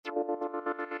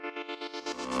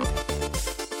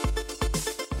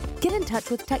Get in touch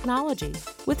with technology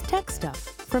with Tech Stuff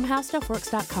from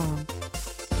HowStuffWorks.com.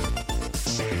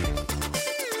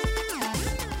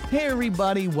 Hey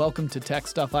everybody, welcome to Tech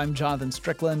Stuff. I'm Jonathan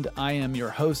Strickland. I am your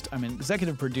host. I'm an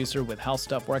executive producer with How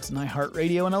Stuff Works and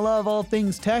iHeartRadio, and I love all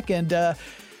things tech. And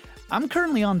I'm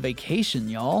currently on vacation,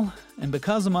 y'all. And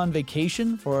because I'm on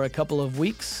vacation for a couple of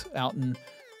weeks out in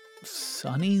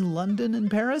sunny London and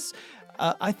Paris,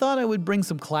 I thought I would bring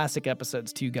some classic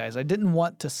episodes to you guys. I didn't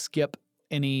want to skip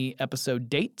any episode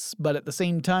dates, but at the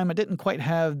same time, I didn't quite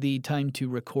have the time to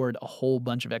record a whole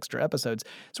bunch of extra episodes.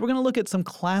 So we're going to look at some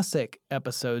classic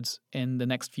episodes in the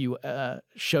next few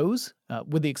shows,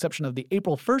 with the exception of the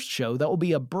April 1st show. That will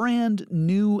be a brand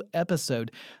new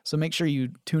episode. So make sure you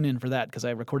tune in for that because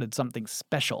I recorded something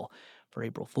special for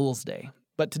April Fool's Day.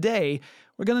 But today,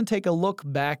 we're going to take a look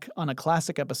back on a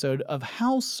classic episode of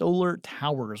how solar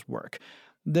towers work.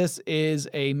 This is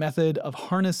a method of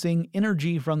harnessing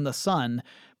energy from the sun,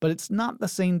 but it's not the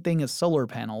same thing as solar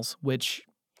panels, which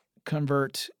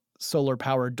convert solar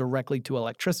power directly to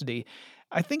electricity.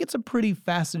 I think it's a pretty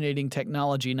fascinating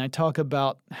technology, and I talk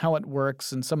about how it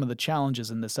works and some of the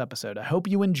challenges in this episode. I hope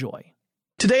you enjoy.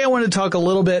 Today I want to talk a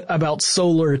little bit about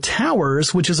solar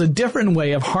towers, which is a different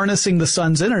way of harnessing the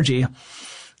sun's energy.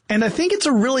 And I think it's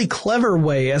a really clever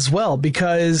way as well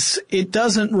because it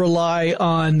doesn't rely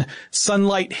on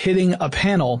sunlight hitting a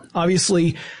panel.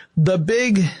 Obviously, the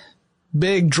big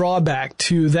drawback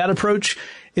to that approach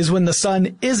is when the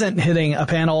sun isn't hitting a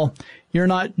panel, you're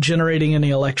not generating any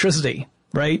electricity,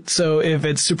 right? So if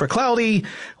it's super cloudy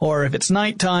or if it's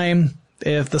nighttime,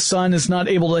 if the sun is not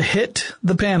able to hit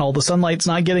the panel, the sunlight's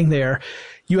not getting there,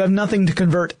 you have nothing to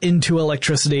convert into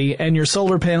electricity, and your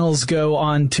solar panels go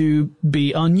on to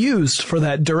be unused for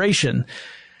that duration.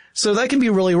 So that can be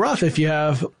really rough if you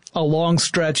have a long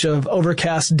stretch of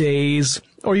overcast days,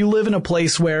 or you live in a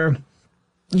place where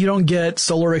you don't get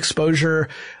solar exposure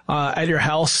at your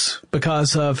house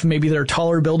because of maybe there are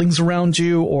taller buildings around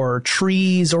you or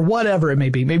trees or whatever it may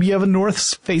be. Maybe you have a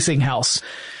north-facing house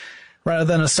rather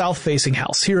than a south-facing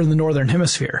house here in the Northern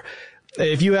Hemisphere.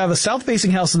 If you have a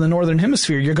south-facing house in the Northern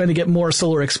Hemisphere, you're going to get more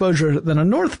solar exposure than a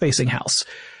north-facing house.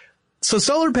 So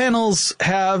solar panels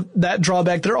have that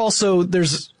drawback.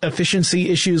 There's efficiency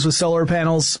issues with solar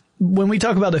panels. When we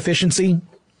talk about efficiency,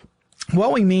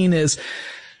 what we mean is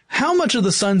how much of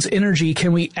the sun's energy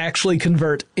can we actually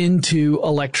convert into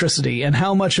electricity, and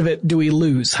how much of it do we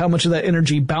lose? How much of that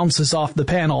energy bounces off the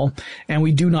panel and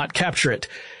we do not capture it?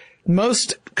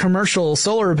 Most commercial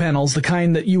solar panels, the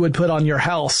kind that you would put on your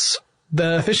house,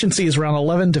 the efficiency is around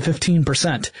 11 to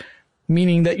 15%,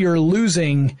 meaning that you're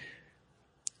losing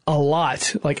a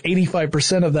lot, like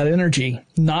 85% of that energy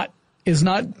is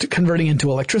not converting into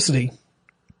electricity.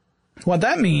 What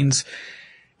that means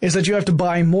is that you have to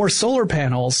buy more solar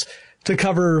panels to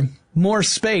cover more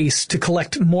space to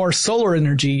collect more solar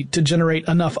energy to generate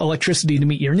enough electricity to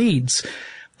meet your needs.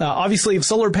 Obviously, if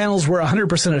solar panels were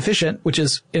 100% efficient, which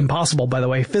is impossible, by the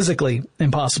way, physically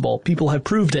impossible, people have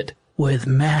proved it with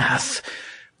math,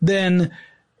 then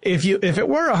if it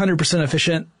were 100%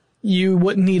 efficient, you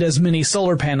wouldn't need as many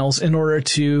solar panels in order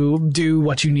to do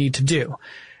what you need to do.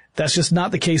 That's just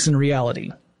not the case in reality.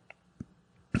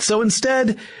 So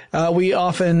instead, we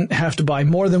often have to buy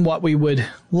more than what we would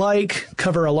like,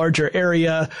 cover a larger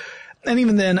area, and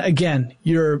even then, again,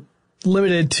 you're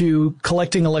limited to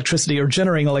collecting electricity or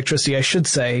generating electricity, I should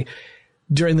say,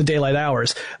 during the daylight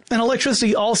hours. And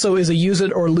electricity also is a use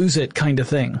it or lose it kind of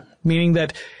thing, meaning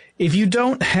that if you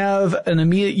don't have an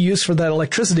immediate use for that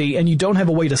electricity and you don't have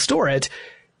a way to store it,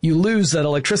 you lose that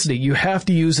electricity. You have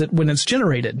to use it when it's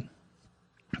generated.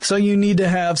 So you need to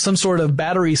have some sort of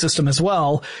battery system as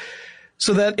well,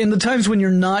 so that in the times when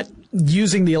you're not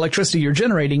using the electricity you're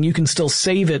generating, you can still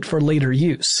save it for later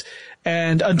use.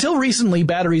 And until recently,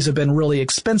 batteries have been really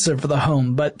expensive for the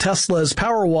home, but Tesla's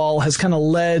Powerwall has kind of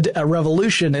led a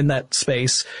revolution in that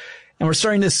space, and we're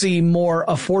starting to see more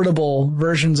affordable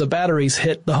versions of batteries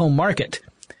hit the home market.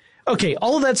 Okay,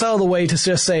 all of that's out of the way to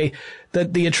just say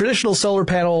that the traditional solar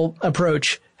panel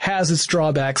approach has its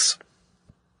drawbacks.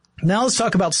 Now let's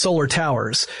talk about solar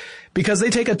towers, because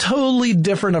they take a totally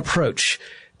different approach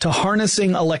to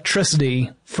harnessing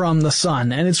electricity from the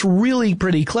sun, and it's really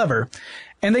pretty clever.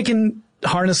 And they can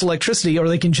harness electricity, or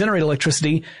they can generate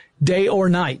electricity day or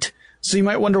night. So you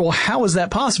might wonder, well, how is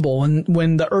that possible?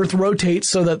 When the Earth rotates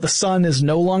so that the sun is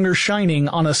no longer shining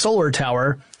on a solar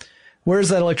tower, where's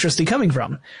that electricity coming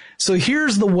from? So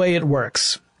here's the way it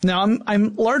works. Now,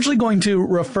 I'm largely going to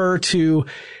refer to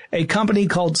a company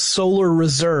called Solar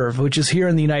Reserve, which is here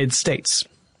in the United States.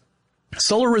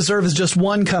 Solar Reserve is just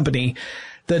one company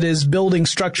that is building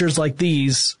structures like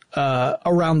these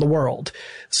around the world.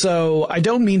 So I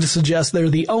don't mean to suggest they're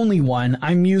the only one.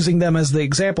 I'm using them as the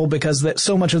example because that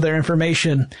so much of their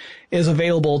information is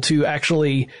available to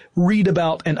actually read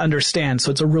about and understand.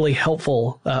 So it's a really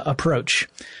helpful approach.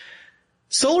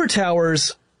 Solar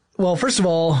towers, well, first of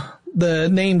all, the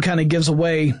name kind of gives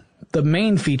away the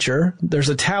main feature. There's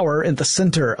a tower in the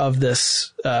center of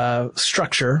this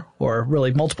structure, or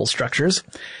really multiple structures.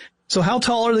 So how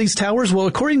tall are these towers? Well,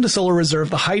 according to Solar Reserve,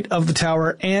 the height of the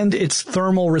tower and its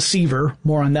thermal receiver,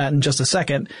 more on that in just a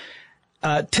second,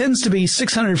 tends to be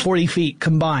 640 feet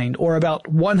combined, or about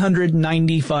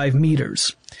 195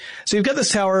 meters. So you've got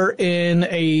this tower in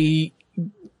a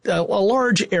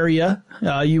large area.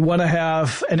 You want to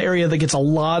have an area that gets a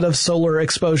lot of solar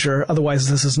exposure. Otherwise,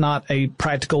 this is not a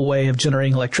practical way of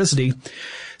generating electricity.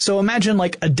 So imagine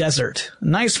like a desert,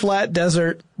 nice flat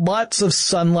desert, lots of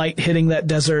sunlight hitting that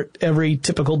desert every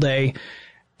typical day.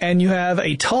 And you have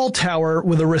a tall tower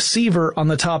with a receiver on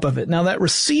the top of it. Now that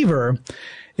receiver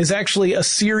is actually a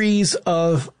series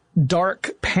of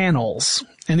dark panels.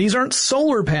 And these aren't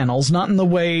solar panels, not in the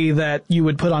way that you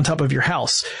would put on top of your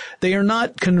house. They are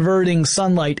not converting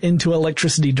sunlight into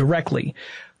electricity directly.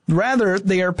 Rather,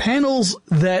 they are panels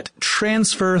that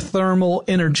transfer thermal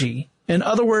energy. In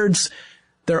other words,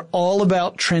 they're all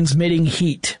about transmitting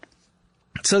heat.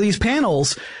 So these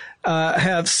panels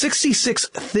have 66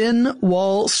 thin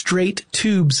wall straight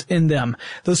tubes in them.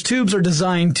 Those tubes are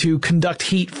designed to conduct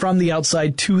heat from the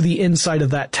outside to the inside of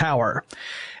that tower.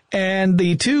 And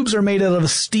the tubes are made out of a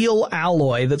steel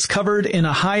alloy that's covered in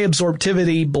a high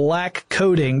absorptivity black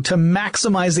coating to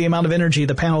maximize the amount of energy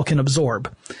the panel can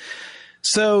absorb.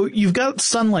 So you've got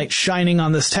sunlight shining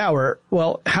on this tower.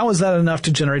 Well, how is that enough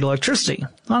to generate electricity?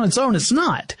 On its own, it's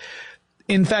not.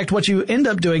 In fact, what you end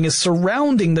up doing is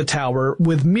surrounding the tower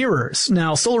with mirrors.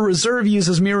 Now, Solar Reserve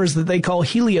uses mirrors that they call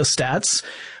heliostats.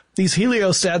 These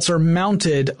heliostats are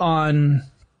mounted on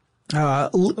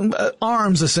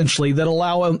arms, essentially, that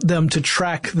allow them to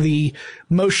track the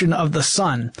motion of the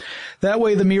sun. That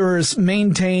way, the mirrors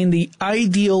maintain the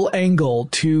ideal angle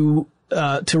to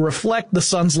reflect the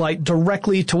sun's light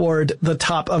directly toward the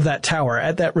top of that tower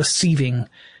at that receiving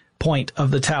point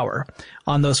of the tower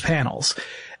on those panels.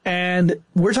 And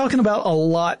we're talking about a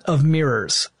lot of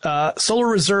mirrors. Solar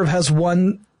Reserve has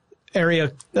one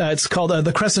area, it's called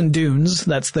the Crescent Dunes.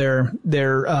 That's their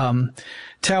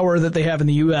tower that they have in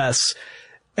the U.S.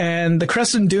 And the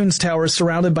Crescent Dunes tower is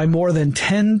surrounded by more than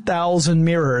 10,000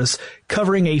 mirrors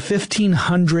covering a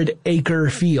 1,500 acre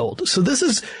field. So this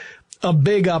is a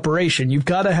big operation. You've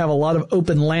got to have a lot of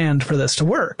open land for this to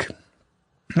work.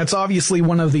 That's obviously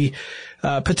one of the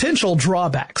potential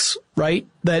drawbacks, right?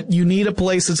 That you need a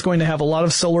place that's going to have a lot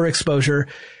of solar exposure,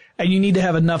 and you need to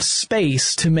have enough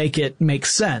space to make it make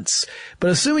sense.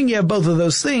 But assuming you have both of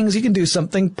those things, you can do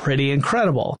something pretty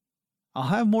incredible. I'll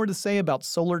have more to say about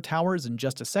solar towers in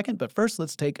just a second, but first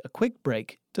let's take a quick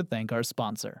break to thank our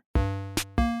sponsor.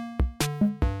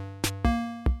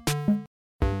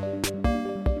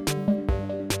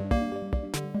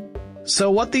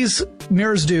 So what these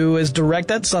mirrors do is direct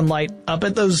that sunlight up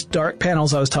at those dark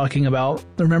panels I was talking about.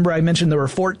 Remember, I mentioned there were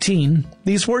 14.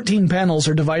 These 14 panels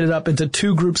are divided up into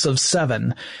two groups of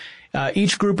 7.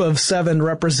 Each group of 7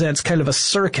 represents kind of a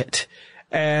circuit.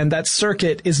 And that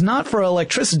circuit is not for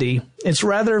electricity. It's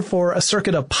rather for a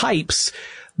circuit of pipes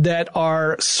that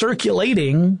are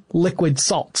circulating liquid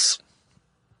salts.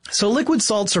 So liquid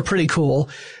salts are pretty cool,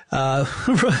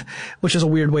 which is a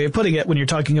weird way of putting it when you're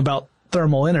talking about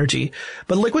thermal energy.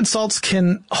 But liquid salts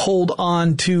can hold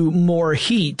on to more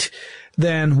heat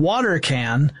than water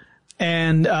can,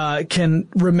 and can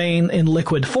remain in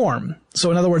liquid form. So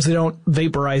in other words, they don't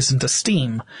vaporize into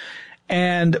steam.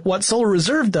 And what Solar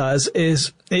Reserve does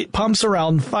is it pumps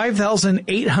around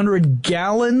 5,800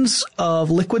 gallons of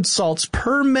liquid salts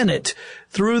per minute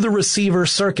through the receiver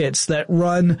circuits that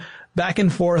run back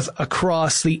and forth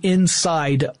across the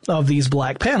inside of these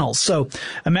black panels. So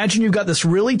imagine you've got this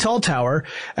really tall tower.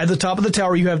 At the top of the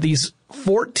tower, you have these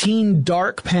 14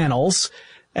 dark panels.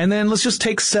 And then let's just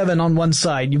take 7 on one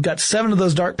side. You've got 7 of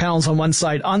those dark panels on one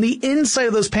side. On the inside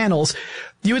of those panels,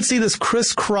 you would see this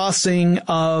crisscrossing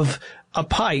of a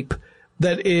pipe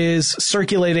that is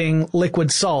circulating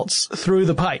liquid salts through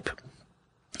the pipe.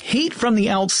 Heat from the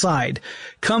outside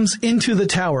comes into the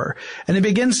tower, and it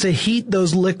begins to heat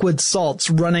those liquid salts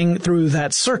running through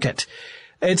that circuit.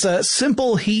 It's a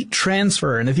simple heat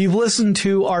transfer, and if you've listened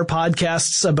to our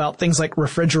podcasts about things like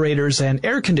refrigerators and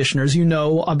air conditioners, you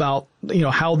know about,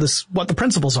 how this, what the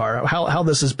principles are, how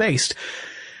this is based.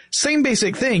 Same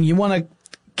basic thing. You want to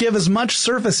give as much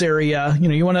surface area,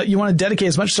 you want to dedicate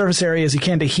as much surface area as you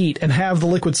can to heat and have the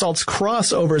liquid salts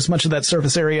cross over as much of that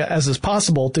surface area as is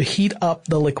possible to heat up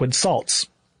the liquid salts.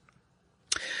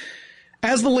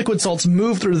 As the liquid salts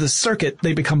move through the circuit,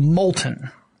 they become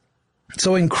molten.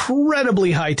 So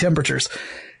incredibly high temperatures.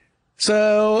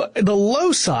 So the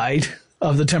low side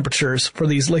of the temperatures for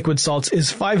these liquid salts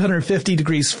is 550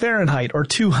 degrees Fahrenheit or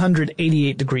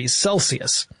 288 degrees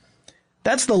Celsius.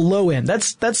 That's the low end.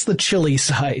 That's the chilly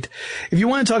side. If you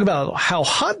want to talk about how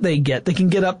hot they can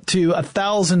get up to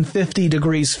 1,050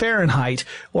 degrees Fahrenheit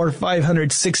or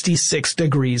 566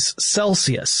 degrees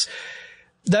Celsius.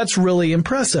 That's really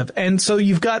impressive. And so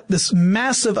you've got this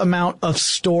massive amount of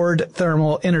stored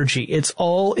thermal energy. It's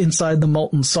all inside the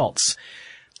molten salts.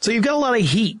 So you've got a lot of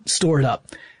heat stored up.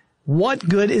 What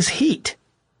good is heat?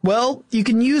 Well, you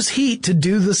can use heat to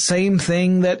do the same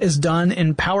thing that is done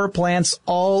in power plants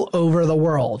all over the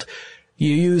world.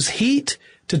 You use heat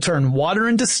to turn water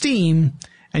into steam,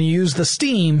 and you use the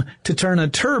steam to turn a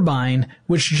turbine,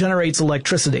 which generates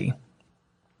electricity.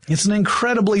 It's an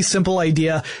incredibly simple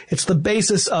idea. It's the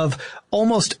basis of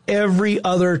almost every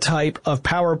other type of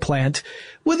power plant,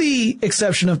 with the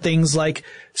exception of things like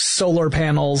solar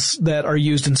panels that are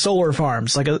used in solar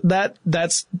farms.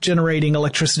 That's generating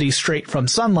electricity straight from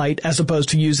sunlight as opposed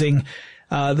to using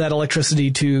that electricity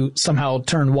to somehow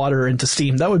turn water into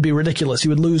steam. That would be ridiculous.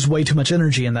 You would lose way too much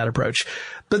energy in that approach.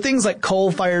 But things like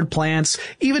coal-fired plants,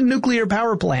 even nuclear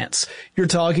power plants, you're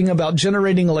talking about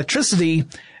generating electricity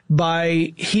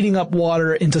by heating up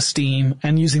water into steam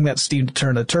and using that steam to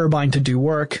turn a turbine to do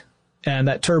work. And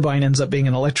that turbine ends up being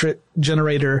an electric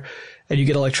generator, and you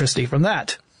get electricity from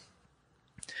that.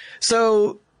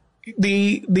 So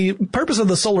the purpose of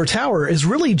the solar tower is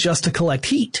really just to collect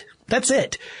heat. That's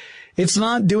it. It's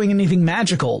not doing anything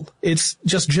magical. It's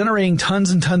just generating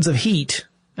tons and tons of heat.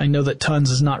 I know that tons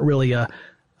is not really a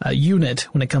unit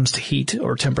when it comes to heat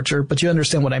or temperature, but you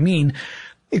understand what I mean.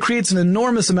 It creates an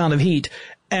enormous amount of heat,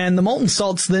 and the molten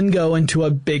salts then go into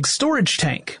a big storage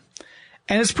tank.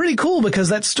 And it's pretty cool because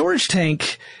that storage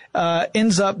tank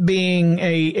ends up being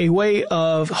a way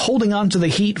of holding on to the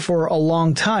heat for a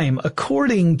long time.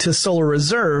 According to Solar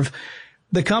Reserve,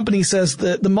 the company says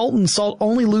that the molten salt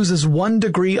only loses 1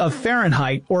 degree of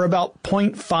Fahrenheit, or about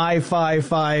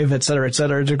 0.555, et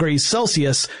cetera, degrees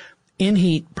Celsius in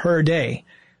heat per day.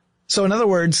 So in other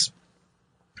words,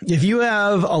 if you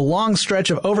have a long stretch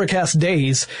of overcast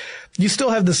days, you still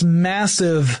have this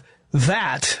massive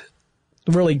vat,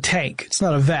 really tank. It's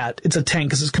not a vat. It's a tank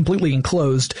because it's completely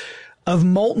enclosed, of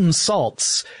molten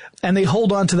salts. And they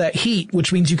hold on to that heat,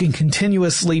 which means you can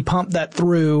continuously pump that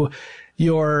through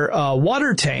your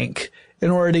water tank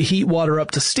in order to heat water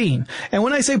up to steam. And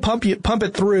when I say pump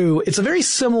it through, it's a very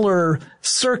similar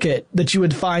circuit that you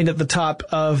would find at the top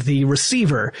of the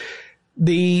receiver.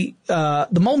 The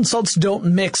molten salts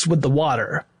don't mix with the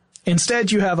water.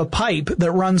 Instead, you have a pipe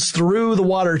that runs through the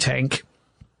water tank.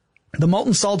 The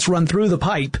molten salts run through the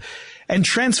pipe and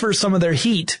transfer some of their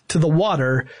heat to the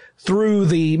water through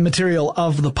the material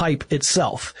of the pipe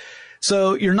itself.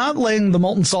 So you're not letting the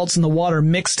molten salts and the water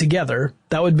mix together.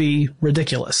 That would be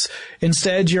ridiculous.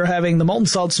 Instead, you're having the molten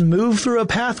salts move through a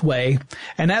pathway,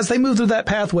 and as they move through that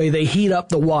pathway, they heat up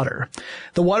the water.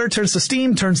 The water turns to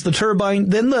steam, turns the turbine,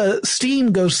 then the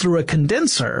steam goes through a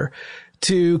condenser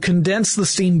to condense the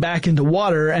steam back into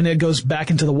water, and it goes back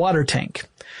into the water tank.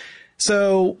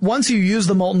 So once you use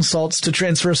the molten salts to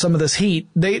transfer some of this heat,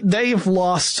 they've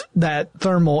lost that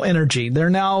thermal energy.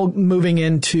 They're now moving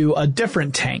into a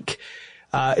different tank.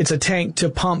 It's a tank to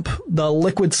pump the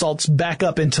liquid salts back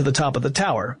up into the top of the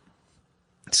tower.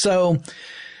 So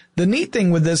the neat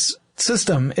thing with this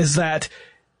system is that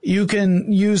you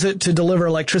can use it to deliver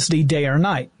electricity day or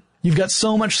night. You've got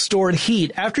so much stored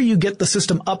heat. After you get the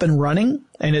system up and running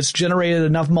and it's generated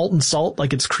enough molten salt,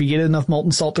 like it's created enough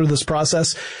molten salt through this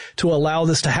process to allow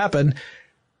this to happen,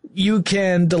 you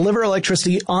can deliver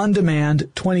electricity on demand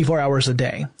 24 hours a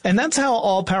day. And that's how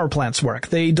all power plants work.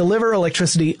 They deliver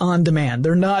electricity on demand.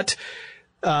 They're not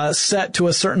set to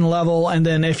a certain level, and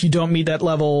then if you don't meet that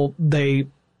level,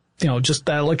 just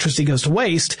that electricity goes to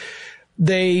waste.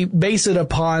 They base it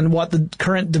upon what the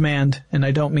current demand, and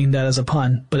I don't mean that as a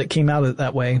pun, but it came out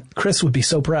that way. Chris would be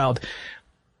so proud.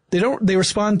 They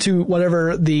respond to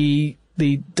whatever the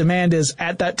demand is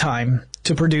at that time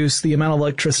to produce the amount of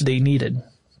electricity needed.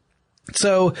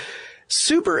 So,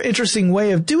 super interesting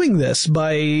way of doing this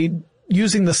by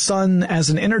using the sun as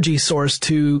an energy source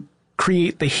to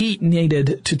create the heat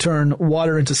needed to turn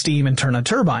water into steam and turn a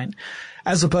turbine,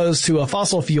 as opposed to a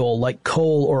fossil fuel like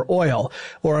coal or oil,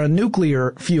 or a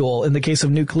nuclear fuel in the case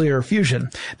of nuclear fusion.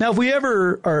 Now, if we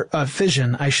ever, or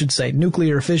fission, I should say,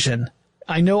 nuclear fission,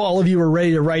 I know all of you are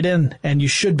ready to write in, and you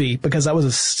should be, because that was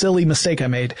a silly mistake I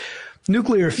made.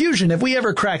 Nuclear fusion, if we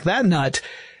ever crack that nut,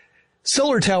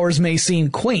 solar towers may seem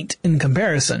quaint in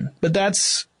comparison, but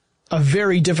that's a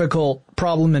very difficult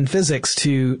problem in physics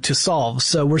to solve,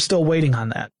 so we're still waiting on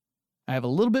that. I have a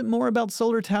little bit more about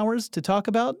solar towers to talk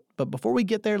about, but before we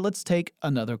get there, let's take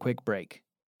another quick break.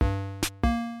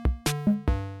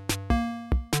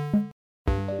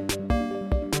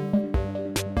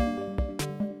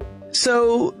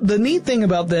 So the neat thing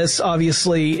about this,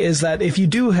 obviously, is that if you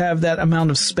do have that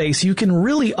amount of space, you can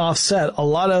really offset a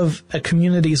lot of a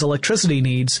community's electricity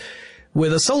needs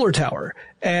with a solar tower.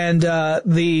 And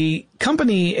the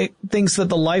company thinks that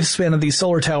the lifespan of these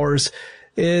solar towers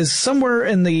is somewhere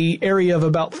in the area of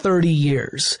about 30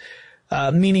 years,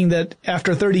 meaning that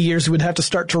after 30 years, we would have to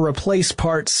start to replace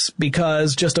parts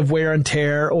because just of wear and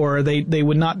tear, or they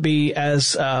would not be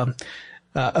as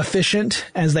efficient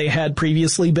as they had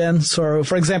previously been. So,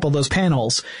 for example, those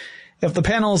panels, if the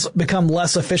panels become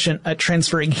less efficient at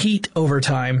transferring heat over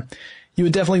time, you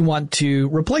would definitely want to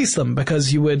replace them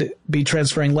because you would be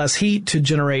transferring less heat to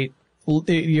generate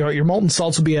your molten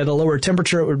salts would be at a lower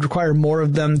temperature. It would require more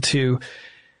of them to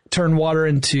turn water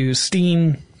into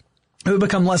steam. It would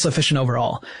become less efficient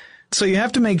overall. So you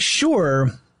have to make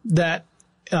sure that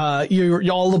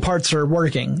all the parts are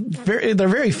working. There are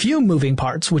very few moving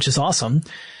parts, which is awesome,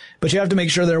 but you have to make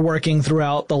sure they're working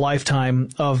throughout the lifetime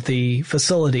of the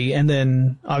facility, and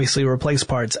then obviously replace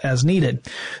parts as needed.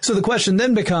 So the question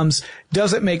then becomes,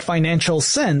 does it make financial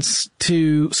sense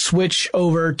to switch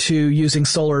over to using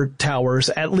solar towers,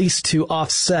 at least to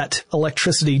offset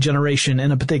electricity generation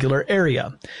in a particular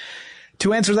area?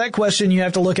 To answer that question, you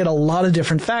have to look at a lot of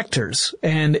different factors,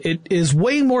 and it is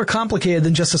way more complicated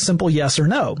than just a simple yes or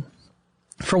no.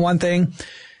 For one thing,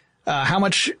 how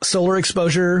much solar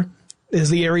exposure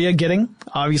is the area getting?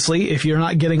 Obviously, if you're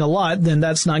not getting a lot, then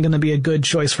that's not going to be a good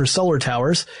choice for solar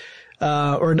towers,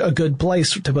 or a good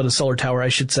place to put a solar tower, I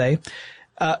should say.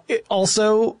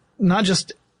 Also, not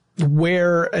just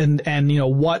where and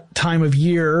what time of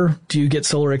year do you get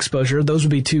solar exposure? Those would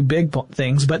be two big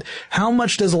things. But how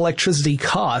much does electricity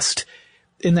cost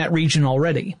in that region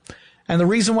already? And the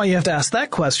reason why you have to ask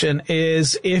that question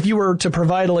is if you were to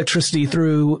provide electricity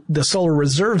through the solar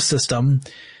reserve system,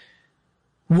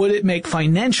 would it make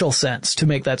financial sense to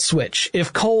make that switch?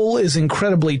 If coal is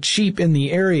incredibly cheap in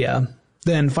the area,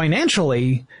 then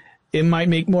financially it might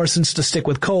make more sense to stick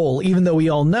with coal, even though we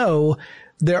all know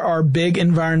there are big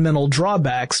environmental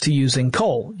drawbacks to using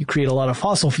coal. You create a lot of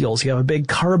fossil fuels. You have a big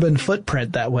carbon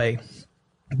footprint that way.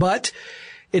 But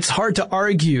it's hard to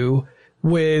argue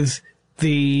with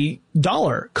the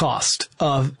dollar cost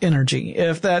of energy.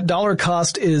 If that dollar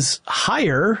cost is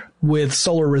higher with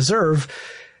solar reserve,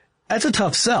 that's a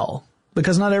tough sell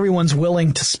because not everyone's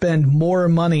willing to spend more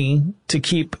money to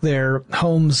keep their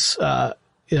homes,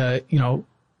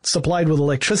 supplied with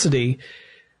electricity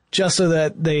just so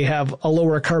that they have a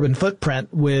lower carbon footprint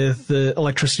with the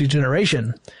electricity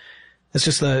generation. It's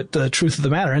just the truth of the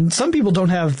matter. And some people don't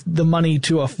have the money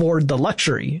to afford the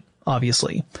luxury,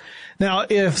 obviously. Now,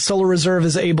 if solar reserve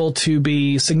is able to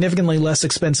be significantly less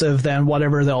expensive than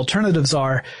whatever the alternatives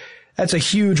are, that's a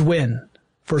huge win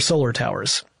for solar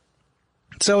towers.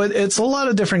 So it's a lot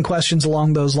of different questions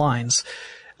along those lines.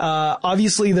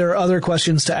 Obviously, there are other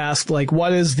questions to ask, like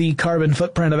what is the carbon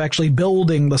footprint of actually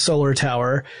building the solar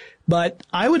tower? But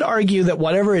I would argue that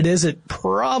whatever it is, it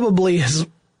probably is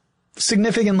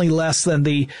significantly less than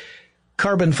the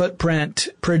carbon footprint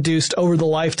produced over the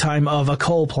lifetime of a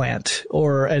coal plant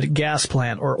or a gas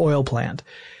plant or oil plant.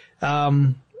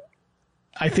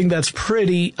 I think that's a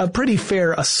pretty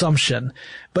fair assumption,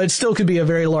 but it still could be a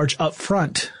very large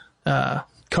upfront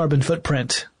carbon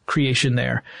footprint creation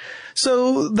there.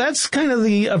 So that's kind of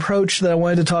the approach that I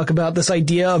wanted to talk about, this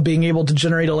idea of being able to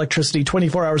generate electricity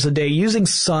 24 hours a day using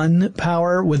sun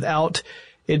power without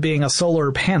it being a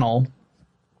solar panel.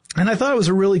 And I thought it was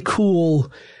a really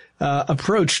cool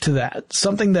approach to that,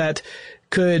 something that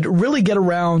could really get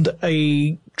around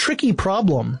a tricky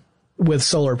problem with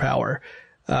solar power.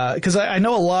 Because I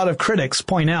know a lot of critics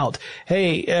point out,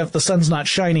 hey, if the sun's not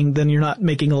shining, then you're not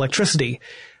making electricity.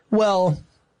 Well,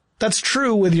 that's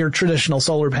true with your traditional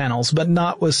solar panels, but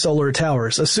not with solar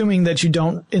towers, assuming that you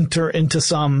don't enter into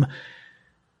some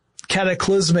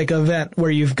cataclysmic event where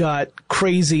you've got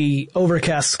crazy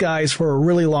overcast skies for a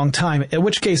really long time, in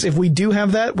which case, if we do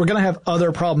have that, we're going to have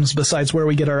other problems besides where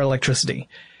we get our electricity.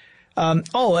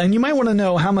 And you might want to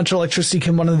know how much electricity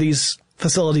can one of these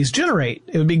facilities generate.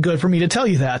 It would be good for me to tell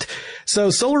you that.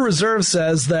 So Solar Reserve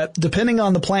says that depending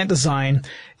on the plant design,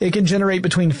 it can generate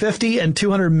between 50 and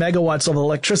 200 megawatts of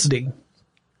electricity.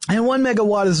 And 1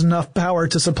 megawatt is enough power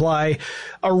to supply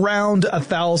around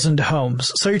 1,000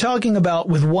 homes. So you're talking about,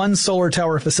 with one solar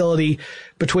tower facility,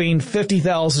 between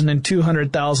 50,000 and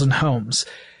 200,000 homes.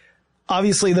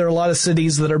 Obviously, there are a lot of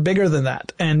cities that are bigger than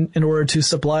that. And in order to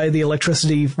supply the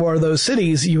electricity for those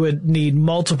cities, you would need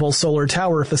multiple solar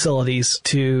tower facilities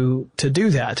to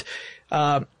do that.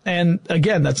 And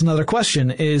again, that's another question,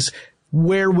 is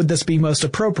where would this be most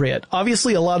appropriate?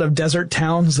 Obviously, a lot of desert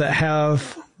towns that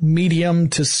have medium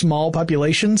to small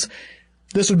populations,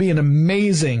 this would be an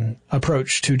amazing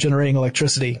approach to generating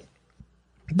electricity.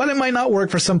 But it might not work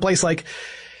for some place like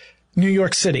New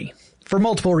York City for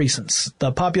multiple reasons.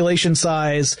 The population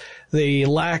size, the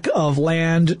lack of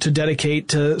land to dedicate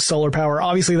to solar power.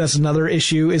 Obviously, that's another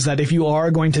issue, is that if you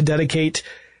are going to dedicate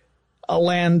a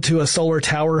land to a solar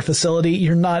tower facility,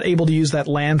 you're not able to use that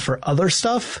land for other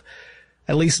stuff.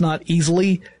 At least not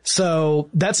easily. So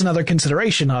that's another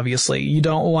consideration, obviously. You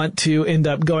don't want to end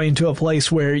up going to a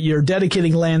place where you're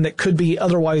dedicating land that could be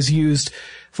otherwise used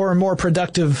for a more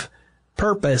productive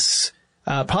purpose.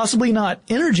 Possibly not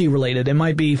energy related. It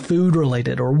might be food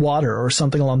related or water or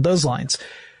something along those lines.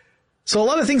 So a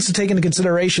lot of things to take into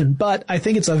consideration, but I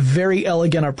think it's a very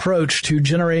elegant approach to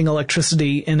generating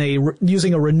electricity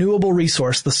using a renewable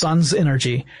resource, the sun's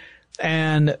energy,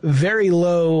 and very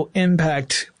low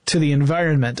impact to the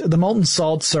environment. The molten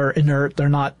salts are inert. They're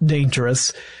not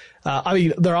dangerous.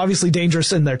 They're obviously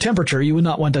dangerous in their temperature. You would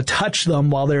not want to touch them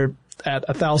while they're at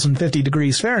 1,050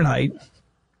 degrees Fahrenheit,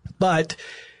 but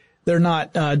they're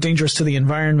not dangerous to the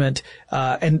environment.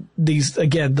 And these,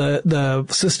 again, the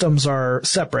systems are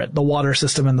separate. The water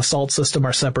system and the salt system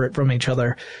are separate from each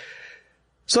other.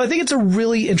 So I think it's a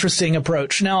really interesting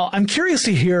approach. Now, I'm curious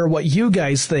to hear what you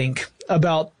guys think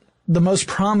about the most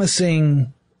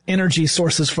promising energy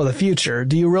sources for the future.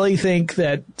 Do you really think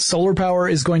that solar power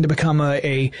is going to become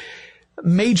a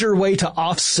major way to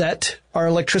offset our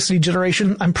electricity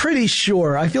generation? I'm pretty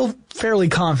sure, I feel fairly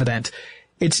confident,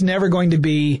 it's never going to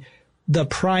be the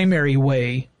primary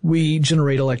way we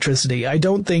generate electricity. I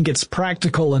don't think it's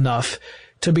practical enough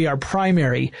to be our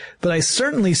primary, but I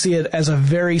certainly see it as a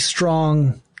very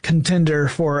strong contender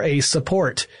for a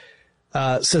support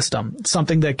system,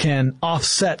 something that can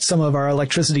offset some of our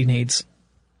electricity needs.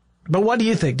 But what do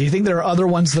you think? Do you think there are other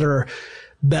ones that are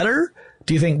better?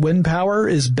 Do you think wind power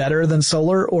is better than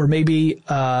solar? Or maybe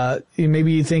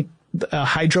you think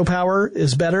hydropower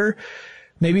is better?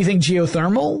 Maybe you think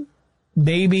geothermal?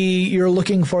 Maybe you're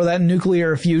looking for that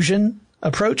nuclear fusion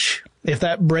approach. If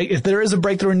there is a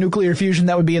breakthrough in nuclear fusion,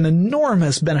 that would be an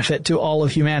enormous benefit to all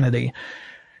of humanity,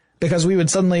 because we would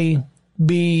suddenly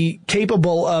be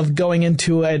capable of going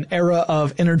into an era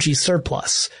of energy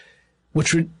surplus,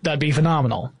 that'd be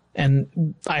phenomenal.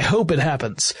 And I hope it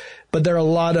happens. But there are a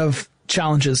lot of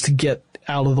challenges to get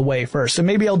out of the way first. So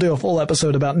maybe I'll do a full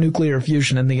episode about nuclear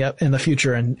fusion in the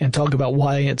future and talk about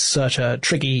why it's such a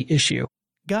tricky issue.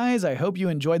 Guys, I hope you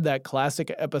enjoyed that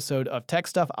classic episode of Tech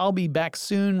Stuff. I'll be back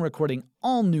soon recording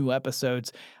all new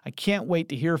episodes. I can't wait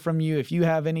to hear from you. If you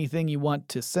have anything you want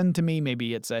to send to me,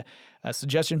 maybe it's a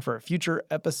suggestion for a future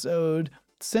episode,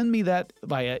 send me that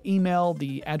via email.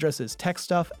 The address is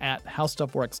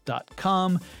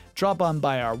techstuff@howstuffworks.com. Drop on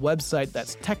by our website,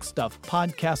 that's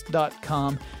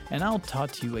techstuffpodcast.com, and I'll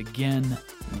talk to you again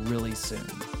really soon.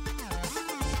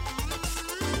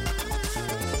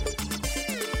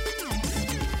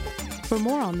 For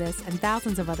more on this and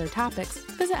thousands of other topics,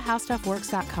 visit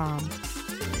howstuffworks.com.